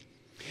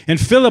 And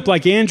Philip,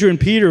 like Andrew and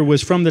Peter,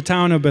 was from the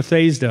town of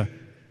Bethsaida.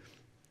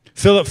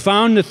 Philip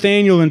found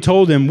Nathanael and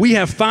told him, we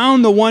have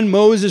found the one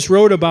Moses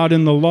wrote about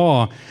in the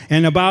law,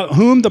 and about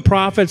whom the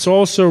prophets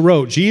also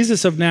wrote,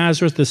 Jesus of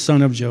Nazareth, the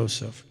son of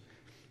Joseph.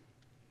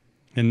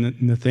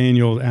 And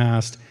Nathanael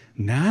asked,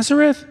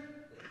 Nazareth?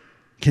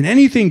 Can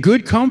anything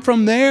good come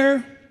from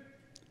there?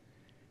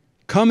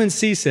 Come and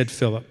see, said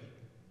Philip.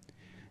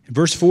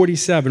 Verse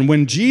 47,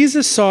 when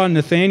Jesus saw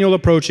Nathanael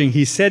approaching,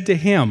 he said to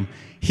him,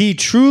 he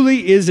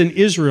truly is an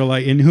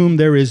Israelite in whom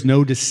there is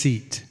no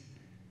deceit.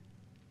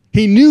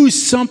 He knew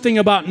something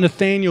about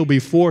Nathanael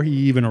before he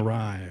even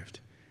arrived.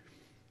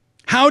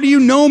 How do you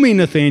know me?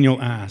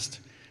 Nathanael asked.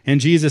 And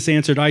Jesus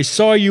answered, I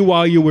saw you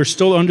while you were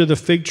still under the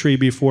fig tree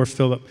before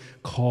Philip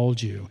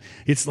called you.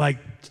 It's like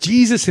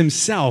Jesus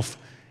himself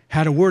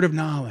had a word of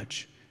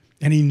knowledge,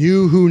 and he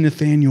knew who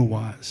Nathanael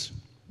was.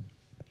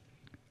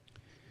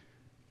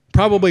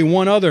 Probably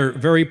one other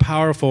very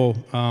powerful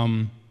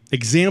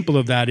example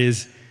of that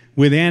is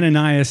with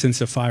Ananias and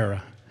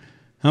Sapphira.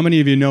 How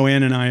many of you know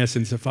Ananias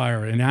and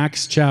Sapphira? In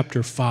Acts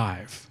chapter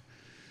 5.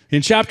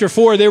 In chapter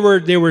 4, they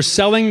were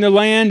selling the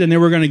land, and they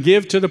were going to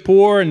give to the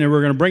poor, and they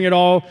were going to bring it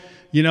all,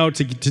 to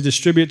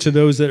distribute to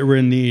those that were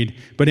in need.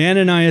 But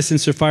Ananias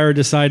and Sapphira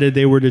decided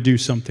they were to do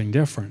something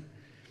different.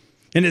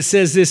 And it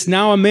says this,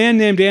 now a man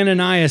named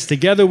Ananias,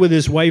 together with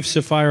his wife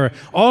Sapphira,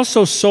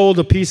 also sold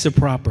a piece of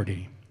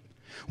property.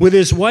 With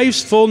his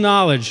wife's full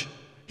knowledge,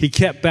 he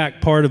kept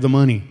back part of the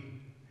money.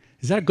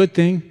 Is that a good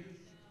thing?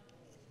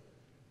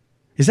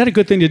 Is that a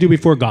good thing to do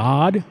before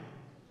God?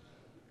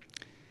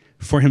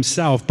 For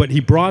himself, but he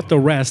brought the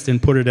rest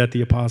and put it at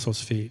the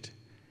apostles' feet.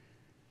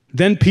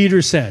 Then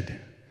Peter said,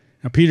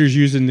 now Peter's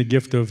using the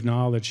gift of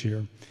knowledge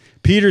here.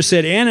 Peter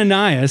said,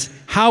 Ananias,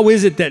 how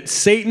is it that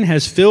Satan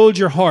has filled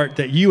your heart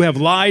that you have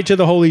lied to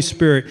the Holy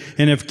Spirit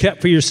and have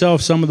kept for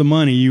yourself some of the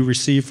money you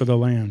received for the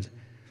land?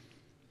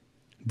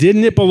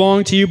 Didn't it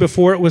belong to you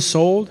before it was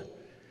sold?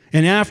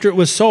 And after it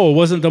was sold,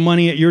 wasn't the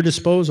money at your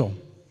disposal?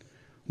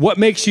 What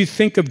makes you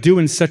think of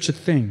doing such a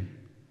thing?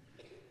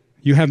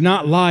 You have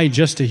not lied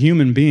just to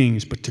human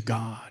beings, but to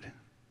God.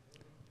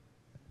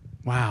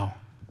 Wow.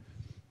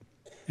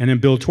 And then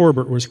Bill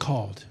Torbert was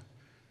called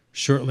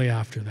shortly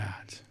after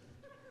that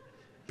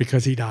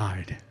because he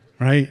died,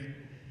 right?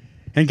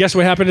 And guess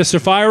what happened to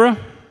Sapphira?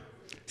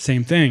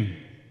 Same thing.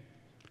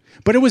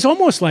 But it was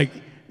almost like,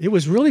 it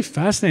was really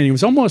fascinating. It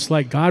was almost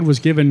like God was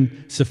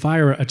giving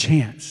Sapphira a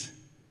chance,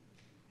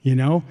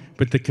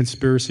 but the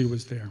conspiracy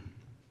was there.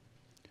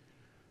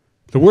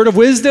 The word of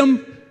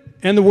wisdom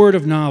and the word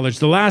of knowledge.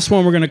 The last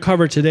one we're going to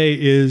cover today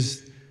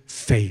is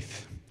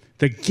faith.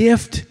 The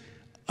gift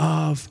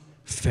of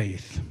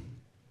faith.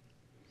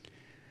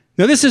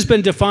 Now, this has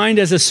been defined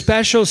as a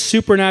special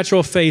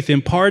supernatural faith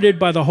imparted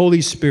by the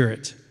Holy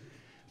Spirit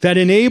that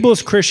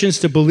enables Christians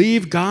to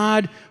believe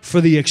God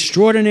for the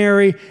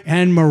extraordinary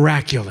and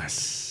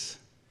miraculous.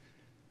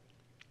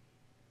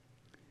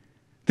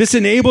 This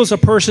enables a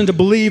person to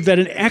believe that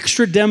an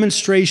extra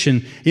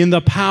demonstration in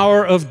the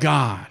power of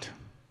God.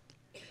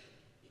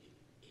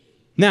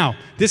 Now,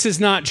 this is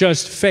not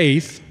just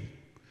faith.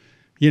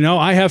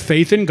 I have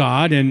faith in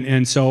God,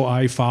 and so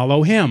I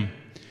follow him.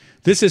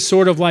 This is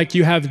sort of like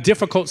you have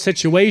difficult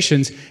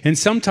situations, and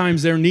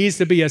sometimes there needs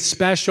to be a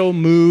special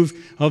move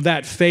of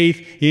that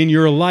faith in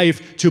your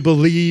life to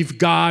believe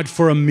God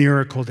for a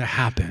miracle to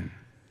happen.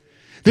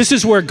 This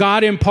is where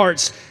God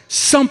imparts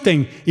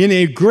something in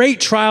a great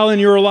trial in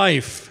your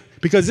life,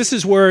 because this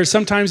is where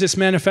sometimes it's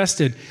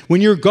manifested. When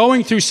you're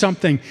going through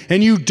something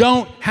and you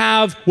don't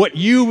have what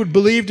you would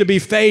believe to be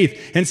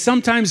faith, and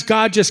sometimes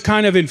God just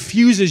kind of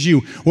infuses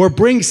you or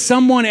brings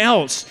someone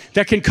else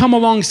that can come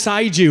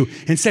alongside you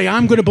and say,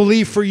 I'm going to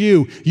believe for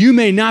you. You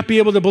may not be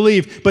able to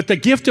believe, but the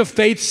gift of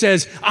faith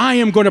says, I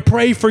am going to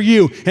pray for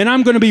you, and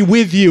I'm going to be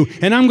with you,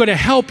 and I'm going to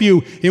help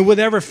you in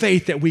whatever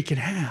faith that we can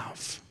have.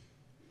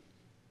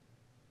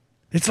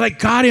 It's like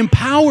God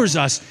empowers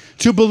us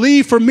to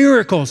believe for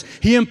miracles.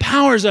 He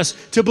empowers us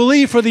to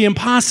believe for the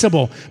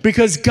impossible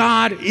because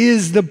God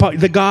is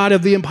the God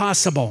of the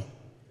impossible.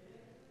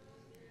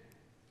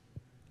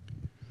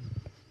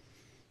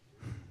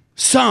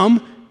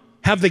 Some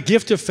have the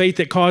gift of faith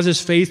that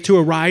causes faith to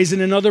arise in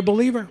another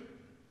believer.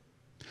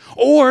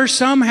 Or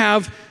some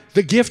have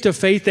the gift of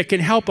faith that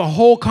can help a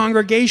whole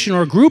congregation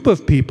or a group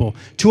of people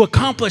to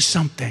accomplish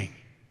something.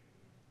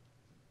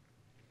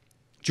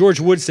 George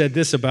Wood said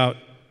this about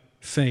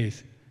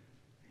faith.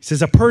 He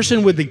says, a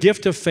person with the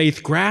gift of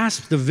faith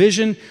grasps the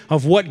vision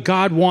of what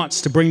God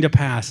wants to bring to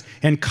pass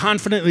and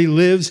confidently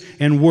lives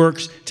and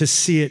works to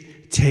see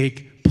it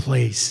take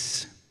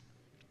place.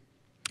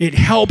 It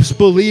helps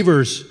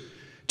believers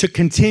to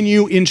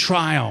continue in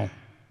trial.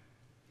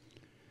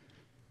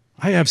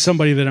 I have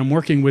somebody that I'm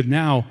working with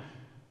now,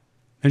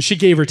 and she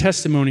gave her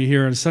testimony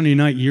here on Sunday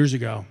night years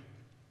ago.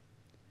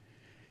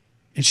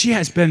 And she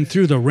has been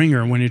through the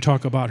ringer when you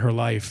talk about her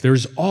life.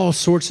 There's all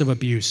sorts of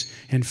abuse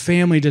and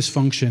family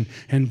dysfunction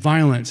and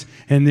violence.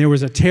 And there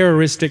was a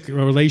terroristic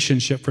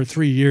relationship for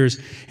 3 years,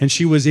 and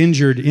she was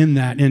injured in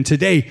that. And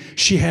today,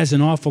 she has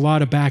an awful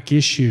lot of back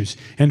issues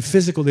and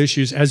physical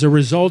issues as a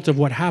result of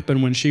what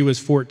happened when she was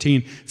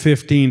 14,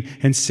 15,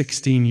 and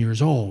 16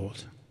 years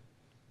old.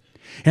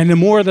 And the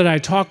more that I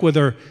talk with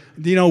her,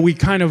 we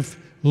kind of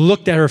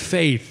looked at her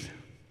faith.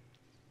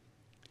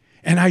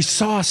 And I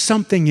saw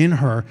something in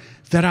her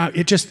that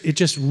it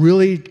just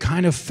really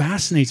kind of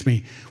fascinates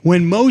me.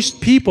 When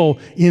most people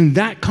in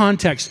that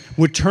context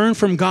would turn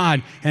from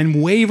God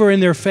and waver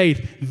in their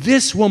faith,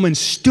 this woman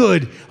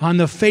stood on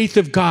the faith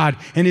of God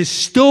and is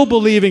still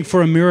believing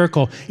for a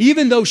miracle.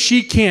 Even though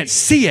she can't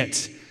see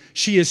it,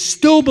 she is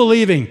still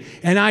believing.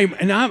 And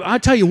I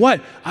tell you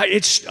what,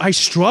 I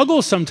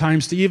struggle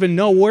sometimes to even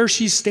know where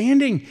she's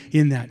standing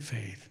in that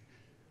faith.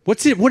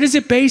 What is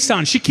it based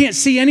on? She can't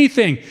see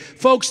anything.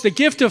 Folks, the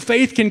gift of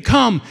faith can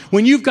come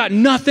when you've got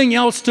nothing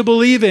else to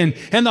believe in,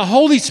 and the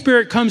Holy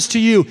Spirit comes to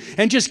you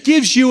and just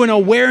gives you an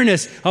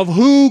awareness of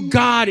who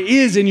God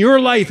is in your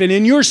life and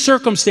in your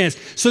circumstance,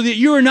 so that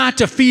you are not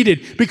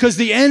defeated, because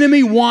the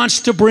enemy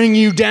wants to bring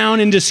you down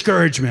in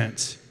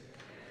discouragement.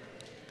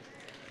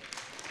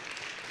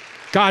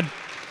 God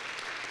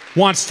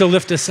wants to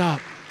lift us up.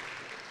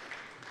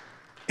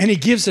 And he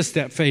gives us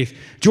that faith.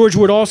 George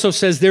Wood also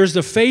says there's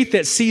the faith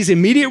that sees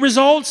immediate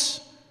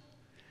results.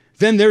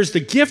 Then there's the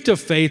gift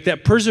of faith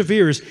that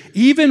perseveres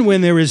even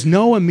when there is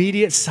no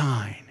immediate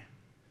sign.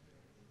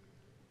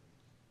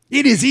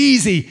 It is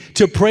easy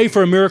to pray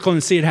for a miracle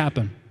and see it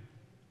happen.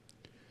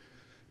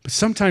 But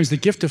sometimes the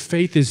gift of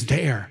faith is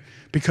there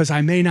because I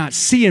may not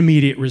see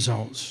immediate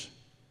results.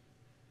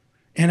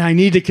 And I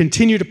need to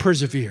continue to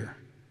persevere.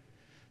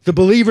 The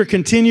believer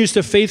continues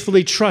to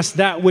faithfully trust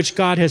that which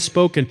God has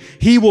spoken.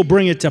 He will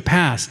bring it to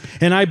pass.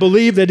 And I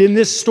believe that in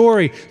this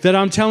story that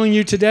I'm telling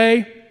you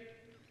today,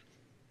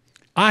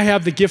 I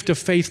have the gift of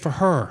faith for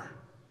her.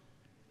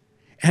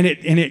 And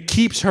it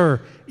keeps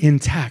her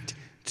intact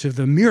to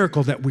the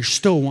miracle that we're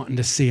still wanting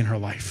to see in her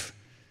life.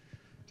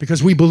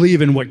 Because we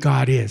believe in what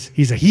God is.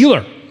 He's a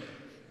healer.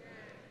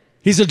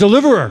 He's a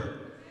deliverer.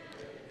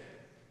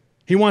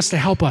 He wants to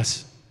help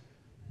us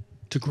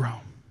to grow.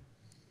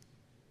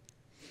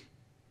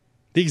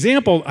 The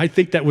example, I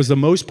think, that was the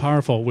most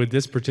powerful with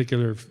this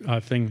particular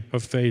thing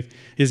of faith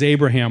is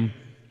Abraham.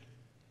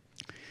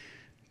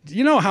 Do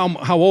you know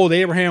how old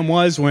Abraham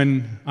was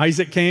when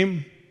Isaac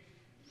came?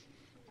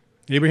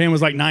 Abraham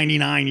was like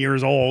 99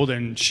 years old,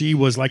 and she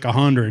was like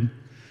 100.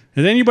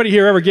 Did anybody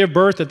here ever give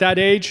birth at that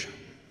age?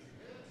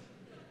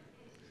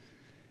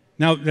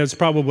 Now, that's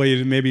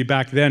probably, maybe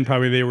back then,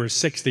 probably they were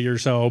 60 or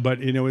so,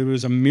 but, it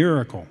was a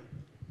miracle.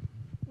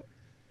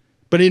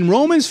 But in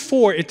Romans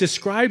 4, it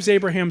describes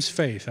Abraham's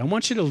faith. I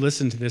want you to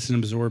listen to this and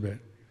absorb it.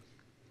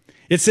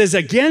 It says,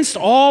 against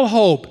all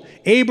hope,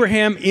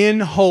 Abraham in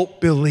hope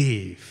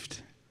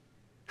believed.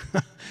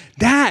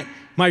 That,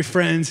 my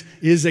friends,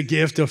 is a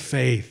gift of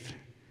faith.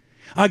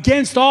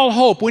 Against all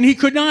hope, when he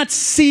could not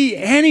see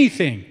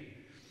anything,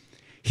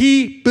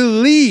 he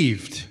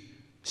believed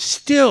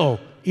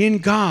still in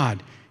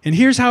God. And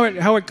here's how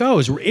it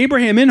goes.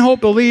 Abraham in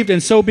hope believed,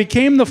 and so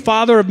became the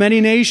father of many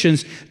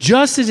nations,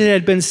 just as it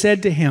had been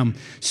said to him,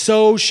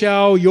 so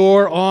shall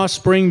your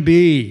offspring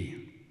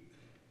be.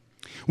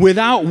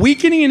 Without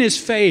weakening in his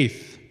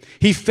faith,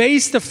 he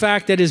faced the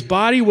fact that his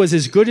body was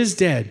as good as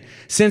dead,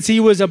 since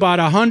he was about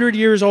 100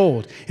 years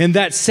old, and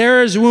that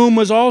Sarah's womb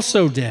was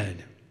also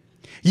dead.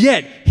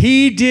 Yet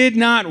he did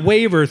not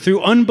waver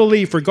through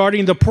unbelief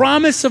regarding the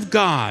promise of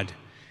God,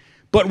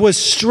 but was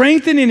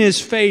strengthened in his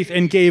faith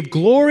and gave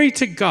glory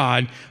to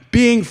God,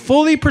 being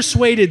fully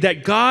persuaded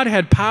that God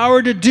had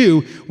power to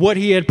do what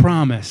he had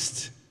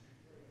promised.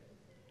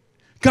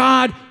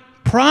 God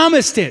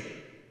promised it.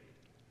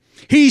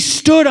 He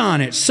stood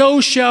on it.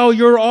 So shall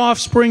your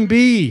offspring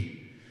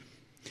be.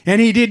 And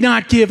he did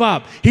not give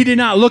up. He did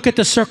not look at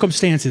the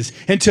circumstances.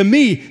 And to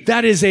me,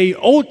 that is an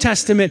Old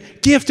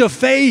Testament gift of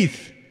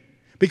faith.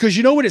 Because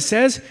you know what it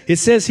says? It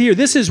says here,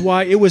 this is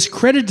why it was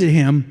credited to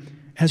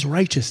him as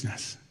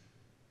righteousness.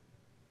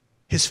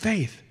 His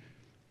faith.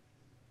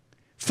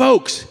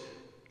 Folks,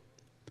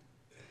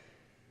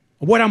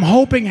 what I'm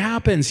hoping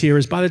happens here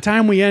is by the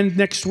time we end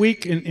next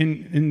week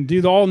and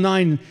do all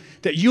 9,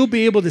 that you'll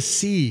be able to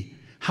see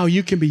how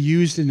you can be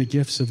used in the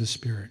gifts of the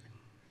Spirit.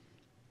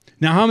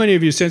 Now, how many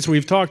of you, since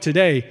we've talked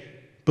today,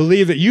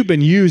 believe that you've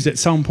been used at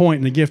some point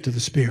in the gift of the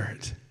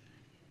Spirit?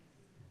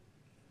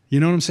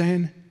 You know what I'm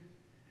saying?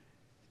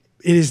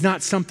 It is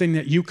not something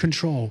that you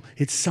control.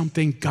 It's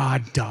something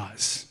God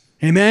does.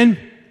 Amen?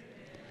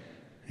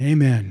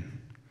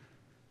 Amen.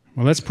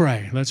 Well, let's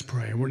pray. Let's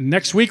pray.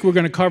 Next week, we're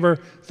going to cover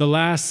the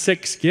last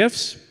 6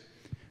 gifts,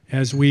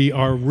 as we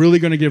are really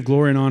going to give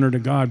glory and honor to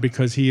God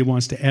because he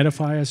wants to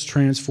edify us,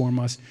 transform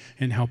us,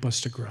 and help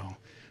us to grow.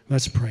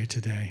 Let's pray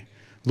today.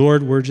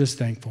 Lord, we're just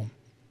thankful.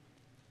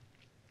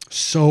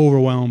 So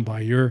overwhelmed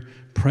by your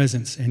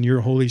presence and your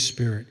Holy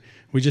Spirit.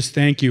 We just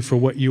thank you for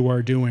what you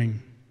are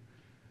doing.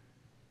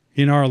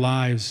 in our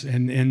lives.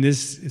 And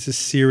this is a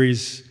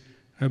series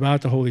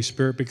about the Holy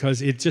Spirit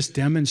because it just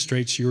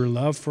demonstrates your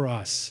love for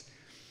us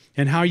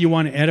and how you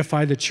want to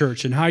edify the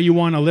church and how you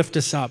want to lift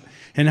us up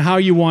and how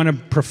you want to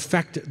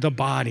perfect the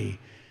body.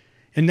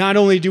 And not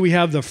only do we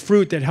have the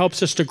fruit that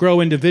helps us to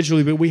grow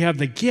individually, but we have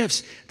the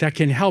gifts that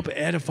can help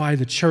edify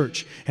the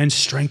church and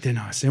strengthen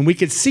us. And we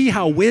can see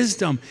how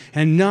wisdom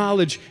and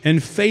knowledge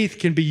and faith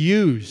can be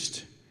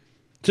used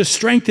to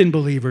strengthen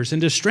believers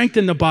and to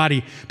strengthen the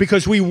body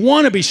because we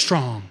want to be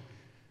strong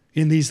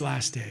in these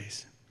last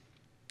days.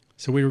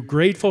 So we are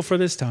grateful for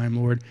this time,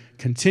 Lord.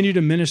 Continue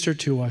to minister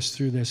to us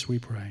through this, we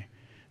pray.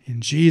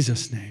 In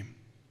Jesus' name,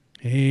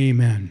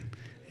 amen.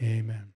 Amen.